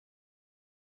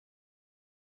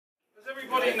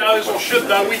Everybody knows, or should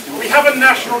know, we have a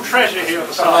national treasure here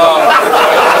this afternoon.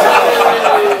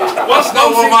 That's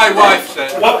not what my wife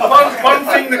said. One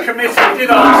thing the committee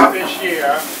did ask this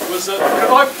year was that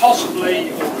could I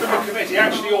possibly, or could the committee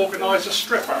actually organise a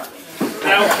stripper?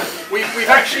 Now, we've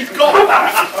actually got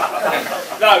that.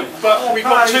 No, but we've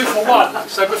got 2 for 1.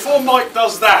 So before Mike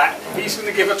does that, he's going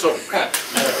to give a talk.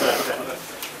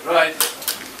 Right.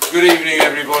 Good evening,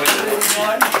 everybody.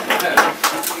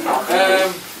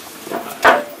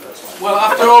 Well,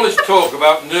 after all this talk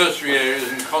about nursery areas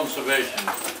and conservation,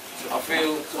 I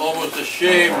feel almost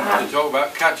ashamed to talk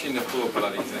about catching the poor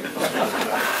bloody thing.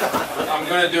 I'm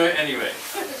going to do it anyway.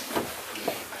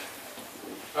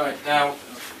 Right, now,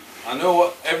 I know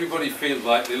what everybody feels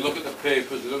like. They look at the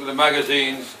papers, they look at the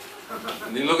magazines,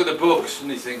 and they look at the books and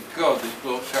they think, God, this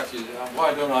bloke catches it.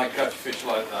 Why don't I catch fish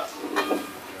like that?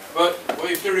 But what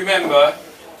you have to remember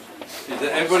is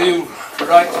that everybody who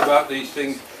writes about these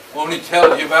things only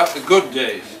tells you about the good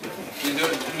days.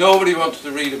 Nobody wants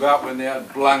to read about when they had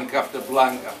blank after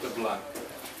blank after blank.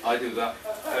 I do that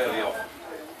fairly often.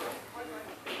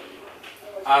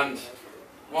 And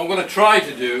what I'm going to try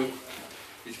to do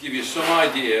is give you some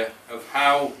idea of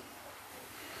how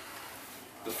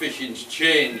the fishing's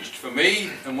changed for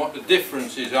me and what the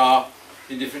differences are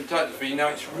in different types of fishing. Now,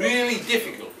 it's really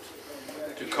difficult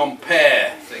to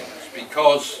compare things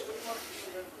because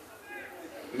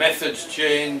methods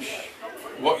change,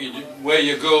 what you do, where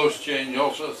your goals change,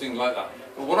 all sorts of things like that.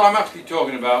 But what I'm actually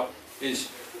talking about is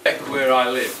where I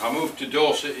live. I moved to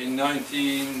Dorset in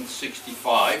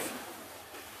 1965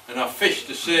 and I fished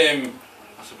the same,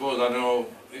 I suppose I know,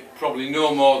 probably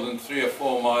no more than 3 or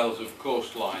 4 miles of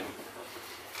coastline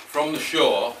from the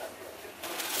shore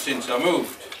since I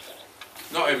moved.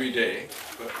 Not every day,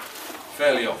 but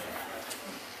fairly often.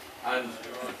 And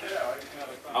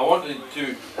I wanted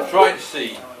to try to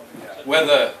see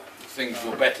whether things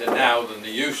were better now than they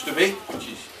used to be, which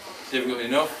is difficult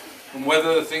enough, and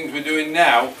whether the things we're doing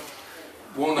now,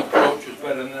 one approach was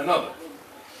better than another.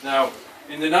 Now,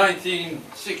 in the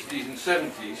 1960s and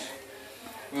 70s,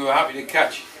 we were happy to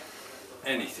catch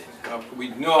anything.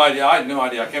 We'd no idea, I had no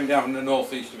idea, I came down from the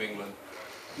northeast of England,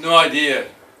 no idea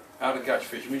how to catch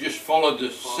fish. We just followed the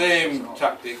same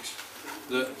tactics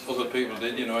that other people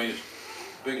did, you know, you just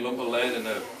a big lump of lead and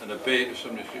a bait of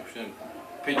some description,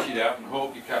 pitch it out and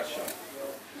hope you catch some.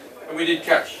 And we did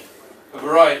catch a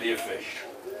variety of fish.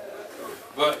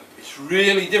 But it's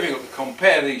really difficult to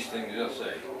compare these things, as I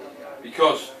say,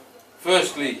 because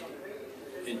firstly,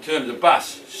 in terms of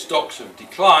bass, stocks have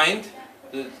declined.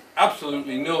 There's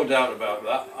absolutely no doubt about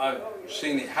that. I've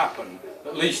seen it happen.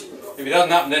 At least, if it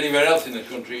hasn't happened anywhere else in the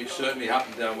country, it's certainly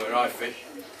happened down where I fish.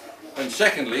 And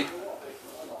secondly,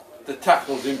 the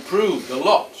tackle's improved a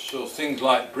lot. So things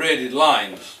like braided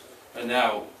lines are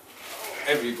now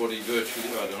everybody virtually,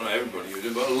 I don't know everybody uses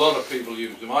them, but a lot of people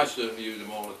use them. I certainly use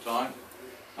them all the time.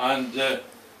 And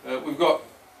we've got,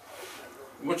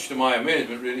 much to my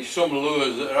amazement really, some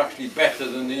lures that are actually better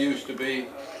than they used to be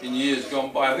in years gone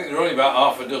by. I think there are only about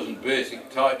half a dozen basic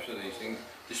types of these things,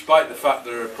 despite the fact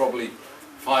there are probably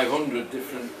 500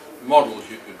 different models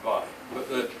you could buy. But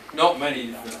there are not many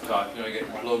different types. You know, you get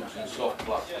plugs and soft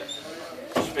plastics,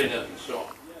 spinners and so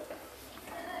on.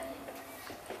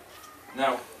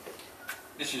 Now,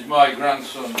 this is my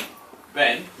grandson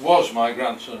Ben, was my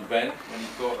grandson Ben when he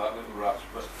caught that little rat.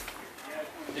 But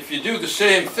if you do the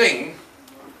same thing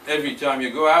every time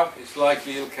you go out, it's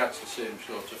likely you'll catch the same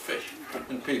sorts of fish.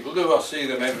 And people do, I see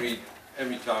them every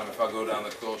time if I go down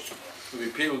the coast. There'll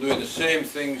be people doing the same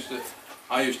things that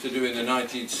I used to do in the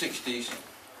 1960s,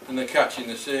 and they're catching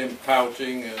the same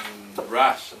pouting and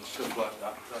wrasse and stuff like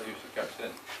that I used to catch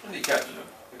then. And they catch them.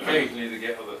 Occasionally they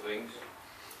get other things.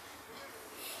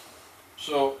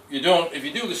 So you don't, if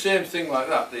you do the same thing like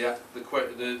that, the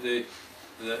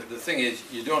thing is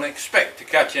you don't expect to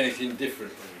catch anything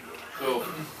different. So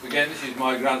again, this is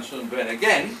my grandson Ben.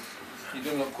 Again, he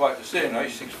doesn't look quite the same now.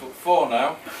 He's 6'4"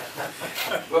 now.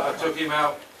 But I took him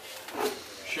out,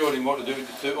 showed him what to do.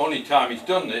 It's the only time he's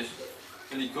done this,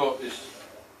 and he caught this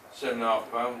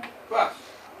 7.5 pound bass,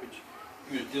 which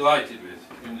he was delighted with.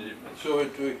 So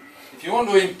if you want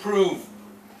to improve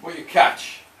what you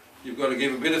catch, you've got to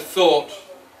give a bit of thought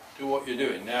to what you're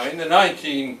doing. Now, in the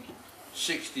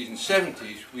 1960s and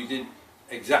 70s, we did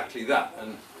exactly that.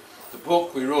 And the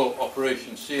book we wrote,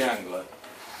 Operation Sea Angler,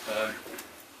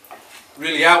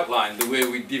 really outlined the way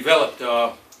we developed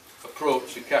our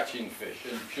approach to catching fish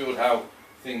and showed how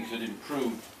things had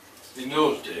improved in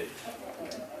those days.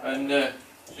 And so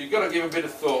you've got to give a bit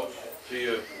of thought to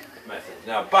your method.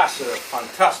 Now, bass are a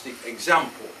fantastic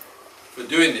example for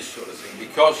doing this sort of thing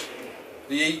because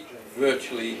they eat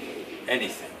virtually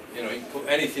anything. You know, you can put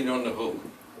anything on the hook,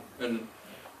 and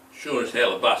sure as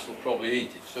hell a bass will probably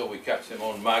eat it. So we catch them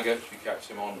on maggots, we catch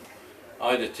them on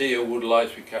Idatea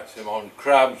woodlice, we catch them on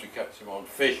crabs, we catch them on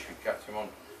fish, we catch them on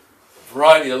a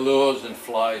variety of lures and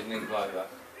flies and things like that.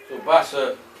 So bass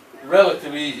are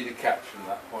relatively easy to catch from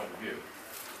that point of view.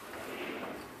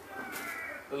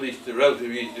 At least they're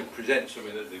relatively easy to present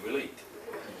something that they will eat.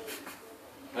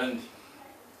 And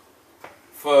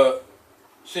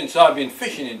since I've been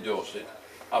fishing in Dorset,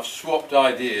 I've swapped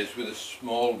ideas with a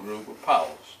small group of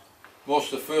pals.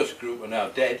 Most of the first group are now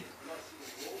dead.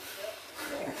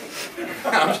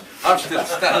 I'm still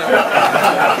standing up.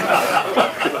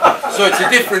 So it's a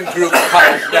different group of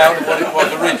pals now than what it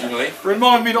was originally.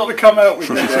 Remind me not to come out with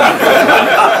you.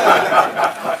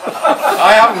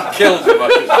 I haven't killed them, I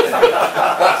should say.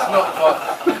 That's not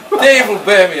what... Dave will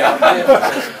bear me out.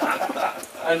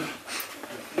 And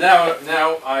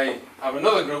now I have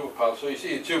another group of pals, so you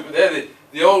see the two, but they're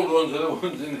the old ones are the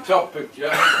ones in the top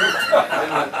picture,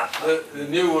 and the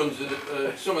new ones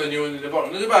are some of the new ones in the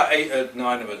bottom. There's about 8 or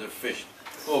 9 of us have fished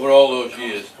over all those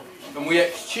years, and we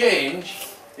exchange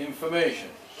information.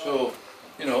 So,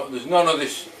 you know, there's none of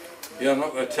this, you know, I'm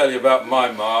not going to tell you about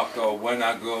my mark or when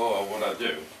I go or what I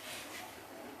do.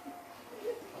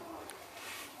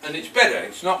 And it's better,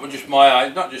 it's not just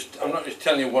I'm not just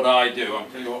telling you what I do, I'm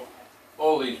telling you what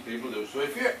all these people do. So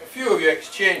if a few of you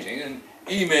exchanging, and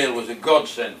email was a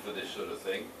godsend for this sort of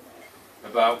thing,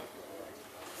 about,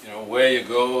 you know, where you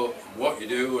go, what you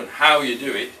do and how you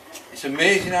do it. It's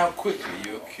amazing how quickly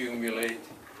you accumulate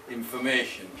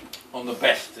information on the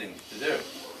best things to do.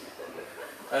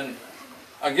 And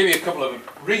I'll give you a couple of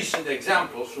recent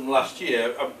examples from last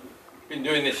year. I've been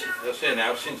doing this, as I say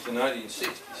now, since the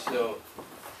 1960s, so,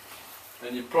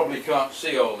 and you probably can't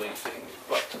see all these things,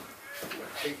 but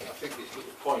I think this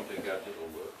little pointer gadget will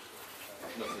work.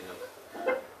 Nothing else.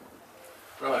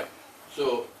 Right,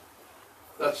 so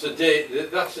that's the day,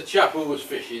 that's the chap who was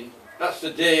fishing. That's the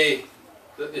day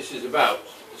that this is about.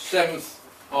 The 7th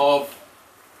of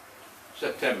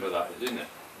September, that is, isn't it?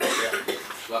 Yeah,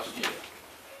 last year.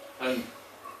 And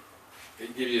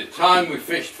it gives you the time we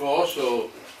fished for, so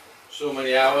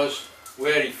many hours,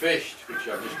 where he fished, which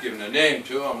I've just given a name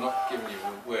to, I'm not giving you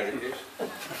where it is.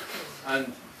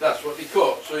 And that's what he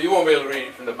caught. So you won't be able to read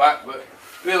it from the back, but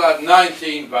Bill had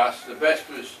 19 bass, the best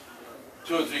was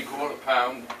 2 3/4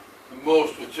 pound, and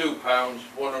most were 2 pounds,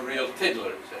 one a real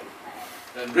tiddler, he said.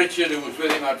 And Richard, who was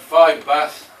with him, had 5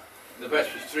 bass, the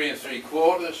best was 3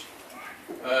 3/4,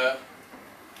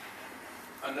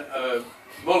 and a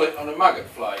mullet on a maggot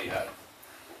fly he had.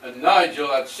 And Nigel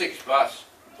had 6 bass,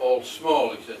 all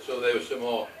small, he said, so they were some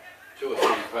more 2 or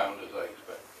 3 pounders, I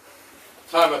expect.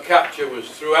 Time of capture was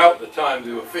throughout the time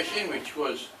they were fishing, which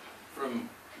was from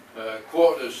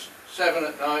 7:15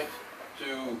 at night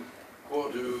to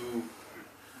 7:45.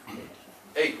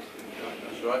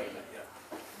 That's right, isn't it? Yeah.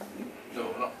 No,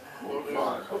 not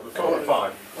 4:45.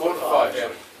 4:45. 4:45,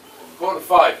 sorry.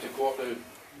 4:45 to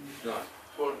 4:45.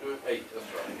 4:48,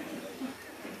 that's right.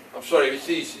 I'm sorry, it's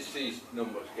these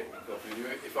numbers get me confused.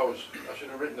 I should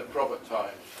have written the proper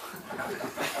time.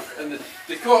 And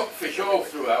they caught fish all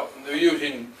throughout, and they were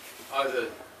using either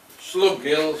slug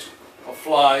gills or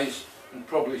flies, and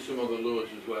probably some other lures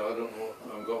as well. I don't know, I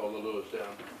haven't got all the lures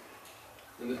down.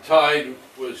 And the tide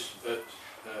was at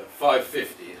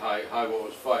 5:50, high water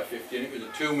was 5:50, and it was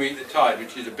a 2-metre tide,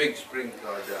 which is a big spring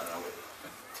tide down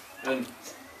now. And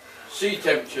sea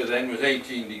temperature then was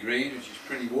 18 degrees, which is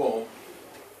pretty warm,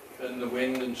 and the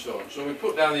wind and so on. So we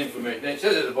put down the information. It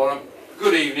says at the bottom,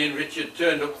 good evening, Richard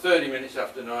turned up 30 minutes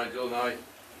after Nigel and I,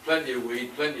 plenty of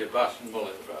weed, plenty of bass and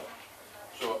mullet about.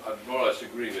 So I more or less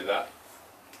agree with that.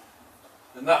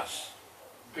 And that's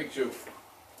a picture of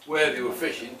where they were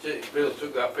fishing. Bill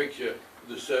took that picture of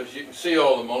the surface. You can see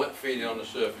all the mullet feeding on the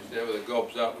surface there with the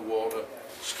gobs out of the water,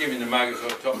 skimming the maggots on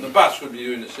top, and the bass would be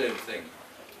doing the same thing.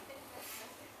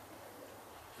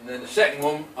 And then the second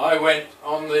one, I went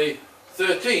on the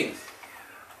 13th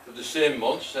of the same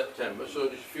month, September, so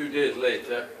just a few days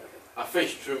later, I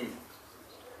fished from,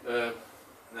 now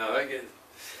I get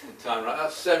the time right,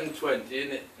 that's 7:20,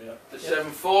 isn't it? Yeah. To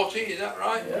 7:40, is that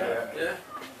right? Yeah.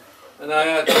 And I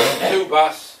had 2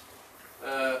 bass,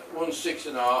 one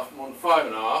 6.5 and one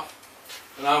 5.5,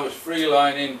 and I was free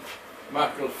lining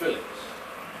mackerel fillets.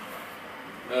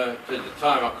 To the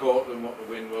time I caught them, what the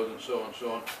wind was and so on and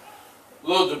so on.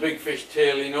 Loads of big fish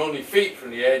tailing, only feet from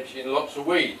the edge in lots of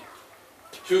weed.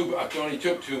 I only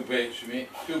took 2 baits for me,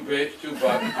 2 baits, 2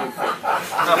 bites, 2 fish.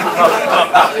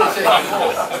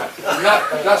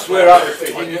 That's where I was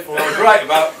fishing. I was right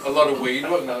about a lot of weed,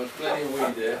 wasn't I? There was plenty of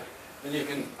weed there. And you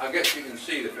can, I guess you can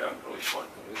see the fish. I'm probably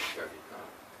pointing with this guy.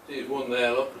 There's one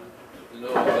there, look.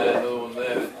 Another one there, another one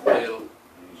there with the tail.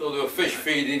 So there were fish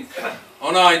feeding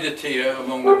on either tier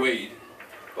among the weed,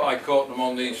 but I caught them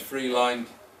on these free-lined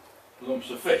lumps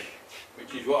of fish,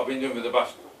 which is what I've been doing for the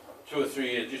past 2 or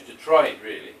 3 years, just to try it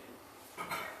really.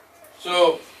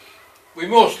 So we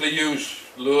mostly use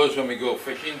lures when we go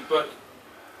fishing, but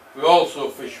we also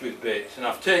fish with baits, and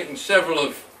I've taken several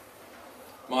of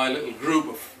my little group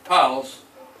of pals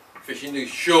fishing to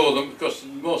show them, because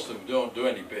most of them don't do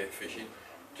any bait fishing,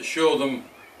 to show them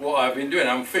what I've been doing.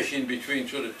 I'm fishing between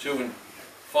sort of 2 and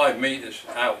 5 metres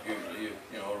out usually,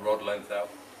 you know, a rod length out,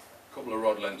 a couple of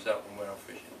rod lengths out from where I'm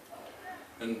fishing,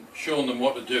 and showing them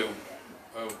what to do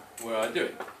where I do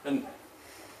it. And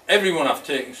everyone I've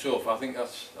taken so far, I think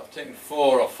I've taken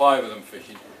 4 or 5 of them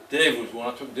fishing. Dave was one,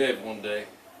 I took Dave one day,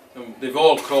 and they've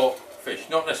all caught fish,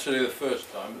 not necessarily the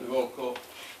first time, but they've all caught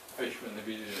fish when they've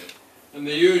been doing it. And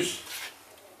they use,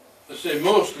 I say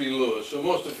mostly lures, so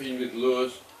most of the fishing with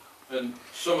lures and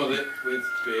some of it with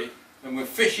bait, and we're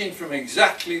fishing from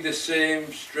exactly the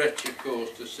same stretch of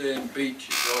coast, the same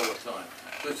beaches all the time.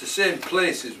 So it's the same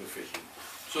places we're fishing.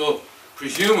 So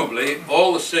presumably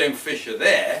all the same fish are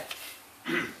there,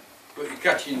 but you're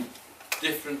catching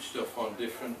different stuff on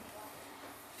different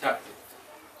tactics.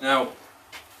 Now,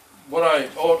 what I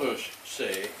ought to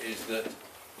say is that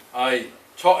I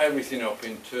tot everything up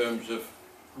in terms of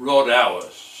rod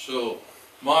hours. So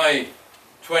my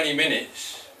 20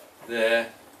 minutes there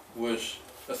was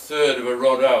a third of a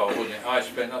rod hour, wasn't it?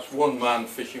 That's one man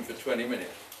fishing for 20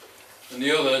 minutes. And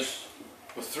the others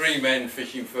were 3 men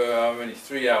fishing for how many,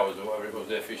 3 hours or whatever it was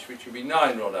their fish, which would be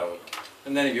 9 rod hours.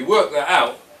 And then if you work that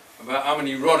out, about how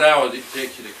many rod hours it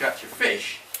takes you to catch a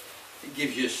fish, it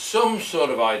gives you some sort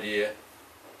of idea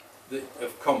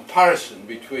of comparison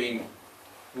between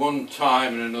one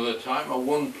time and another time, or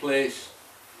one place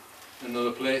and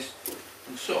another place,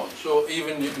 and so on. So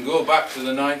even you can go back to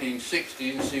the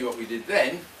 1960s and see what we did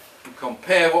then, and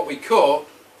compare what we caught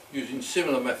using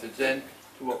similar methods then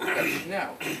to what we're catching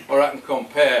now. Or I can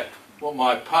compare what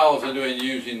my pals are doing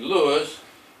using lures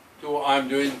to what I'm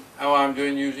doing, how I'm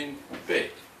doing using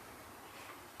bait.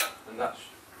 And that's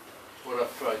what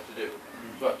I've tried to do.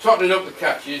 So I totted up the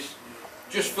catches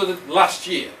just for the last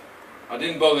year. I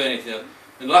didn't bother anything else.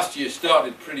 And last year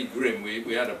started pretty grim.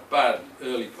 We had a bad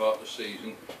early part of the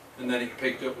season, and then it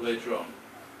picked up later on.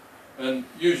 And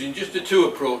using just the 2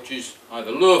 approaches, either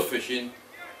lure fishing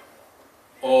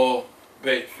or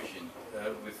bait fishing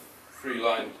with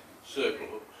free-lined circle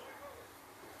hooks.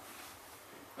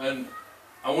 And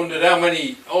I wondered how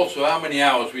many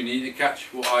hours we need to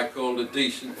catch what I called a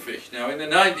decent fish. Now in the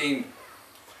 1960s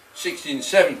and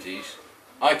 70s,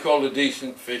 I called a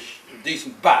decent fish, a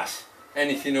decent bass,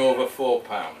 anything over 4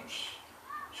 pounds.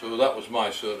 So that was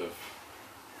my sort of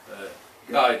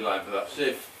guideline for that.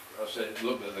 Say if I said,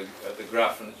 look at the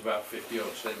graph and it's about 50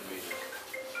 odd centimetres.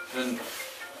 And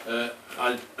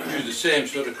I used the same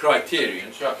sort of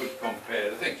criterion so I could compare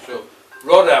the things. So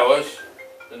rod hours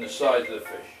and the size of the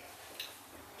fish.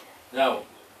 Now,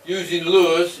 using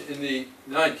lures in the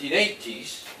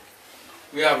 1980s,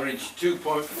 we averaged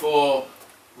 2.4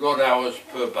 rod hours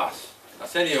per bass.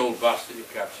 That's any old bass that you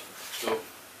catch. So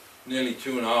nearly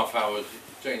 2.5 hours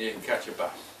until you can catch a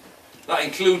bass. That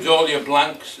includes all your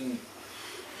blanks and,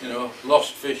 you know,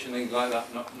 lost fish and things like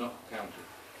that, not counted.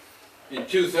 In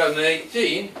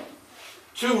 2018,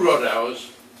 2 rod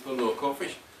hours for low-caught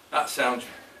fish. That sounds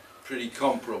pretty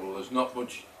comparable. There's not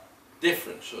much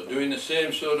difference. So doing the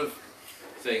same sort of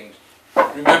things.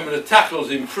 Remember, the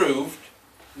tackle's improved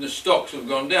and the stocks have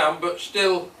gone down, but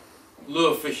still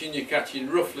lure fishing you're catching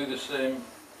roughly the same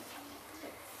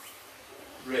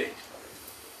rate.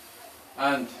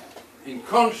 And in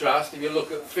contrast, if you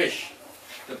look at fish,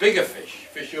 the bigger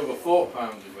fish over 4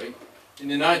 pounds a week, in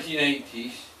the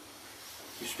 1980s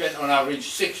we spent on average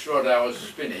 6 rod hours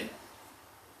spinning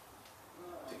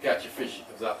to catch a fish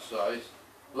of that size.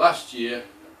 Last year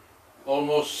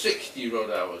almost 60 rod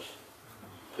hours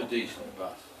per decent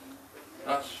bass.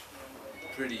 That's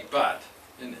pretty bad,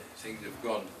 isn't it? Things have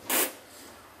gone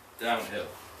downhill.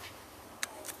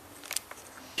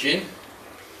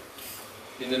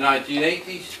 In the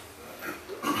 1980s,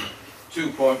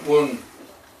 2.1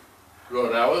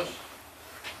 rod hours,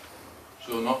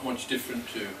 so not much different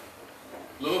to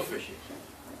lure fishing.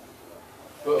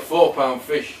 But a 4 pound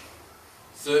fish,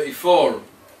 34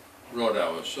 rod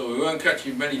hours, so we weren't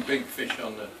catching many big fish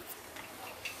on the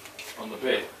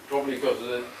bait, probably because of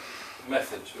the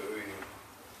methods we were using.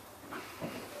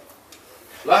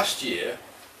 Last year,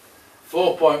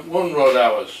 4.1 rod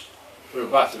hours for a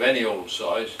bass of any old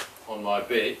size on my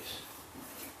baits,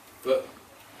 but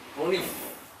only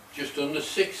just under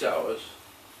 6 hours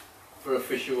for for a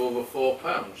fish of over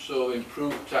 £4, so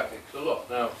improved tactics a lot.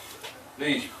 Now,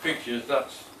 these pictures,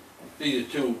 these are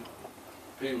two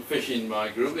people fishing in my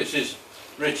group. This is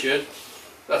Richard.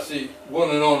 That's the one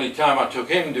and only time I took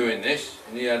him doing this,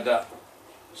 and he had that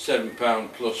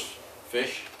 £7 plus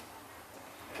fish.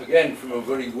 Again from a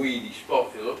very weedy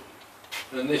spot, you look.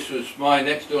 And this was my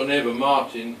next door neighbour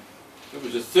Martin. It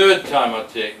was the third time I'd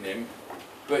taken him,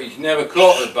 but he's never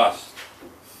caught a bass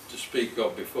to speak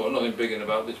of before. Nothing big and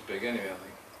about this big anyway, I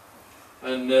think.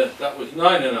 And that was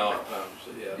 £9.5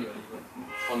 that he had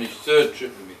on his third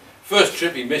trip with me. First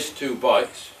trip he missed 2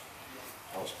 bites.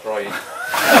 I was crying.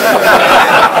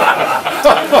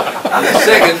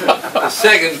 the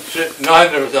second trip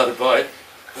neither of us had a bite,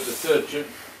 but the third trip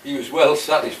he was well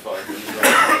satisfied with his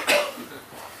life.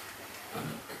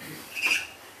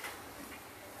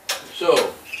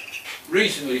 So,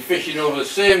 recently fishing over the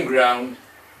same ground,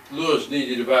 lures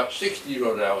needed about 60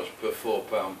 rod hours per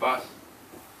 £4 bass,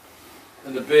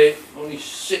 and the bait only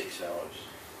 6 hours.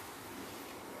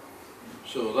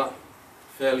 So that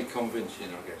fairly convincing,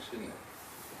 I guess, isn't it?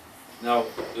 Now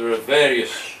there are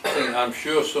various things. I'm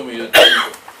sure some of you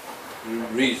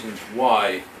think reasons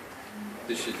why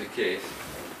this is the case.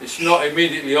 It's not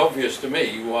immediately obvious to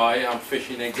me why I'm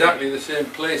fishing exactly the same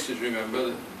places.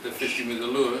 Remember, the fishing with the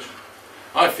lures.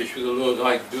 I fish with the lures.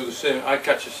 I do the same. I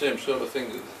catch the same sort of thing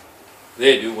that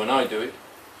they do when I do it.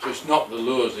 So it's not the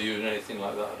lures they use or anything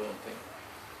like that. I don't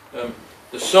think.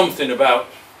 There's something about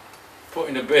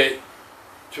putting a bait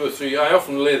 2 or 3. I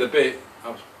often lay the bait.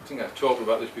 I think I've talked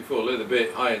about this before. Lay the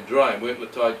bait high and dry and wait till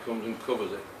the tide comes and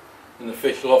covers it. And the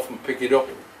fish will often pick it up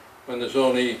when there's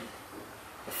only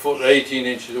a foot or 18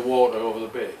 inches of water over the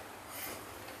bait.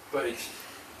 But it's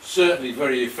certainly a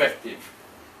very effective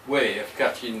way of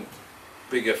catching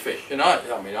bigger fish. And I'm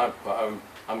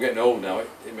getting old now.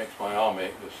 It makes my arm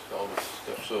ache, all this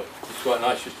stuff. So it's quite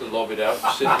nice just to lob it out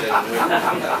and sit there and wait.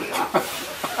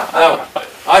 Now,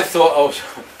 I thought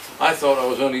I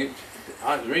was only.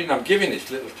 The reason I'm giving this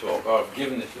little talk, or I've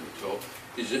given this little talk,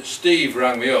 is that Steve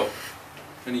rang me up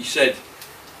and he said,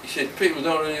 people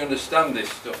don't really understand this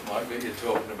stuff, Mike, that you're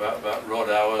talking about rod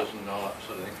hours and all that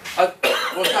sort of thing.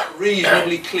 Was that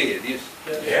reasonably clear?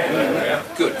 Yeah.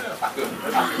 Good.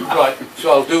 Right,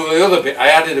 so I'll do the other bit. I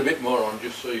added a bit more on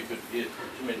just so you could hear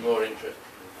something more interesting.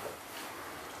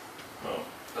 Oh,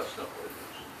 that's not what it is.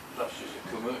 That's just a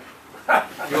commercial.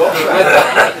 You ought to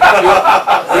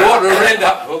have read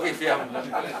that book if you haven't. It's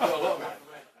got a lot of it.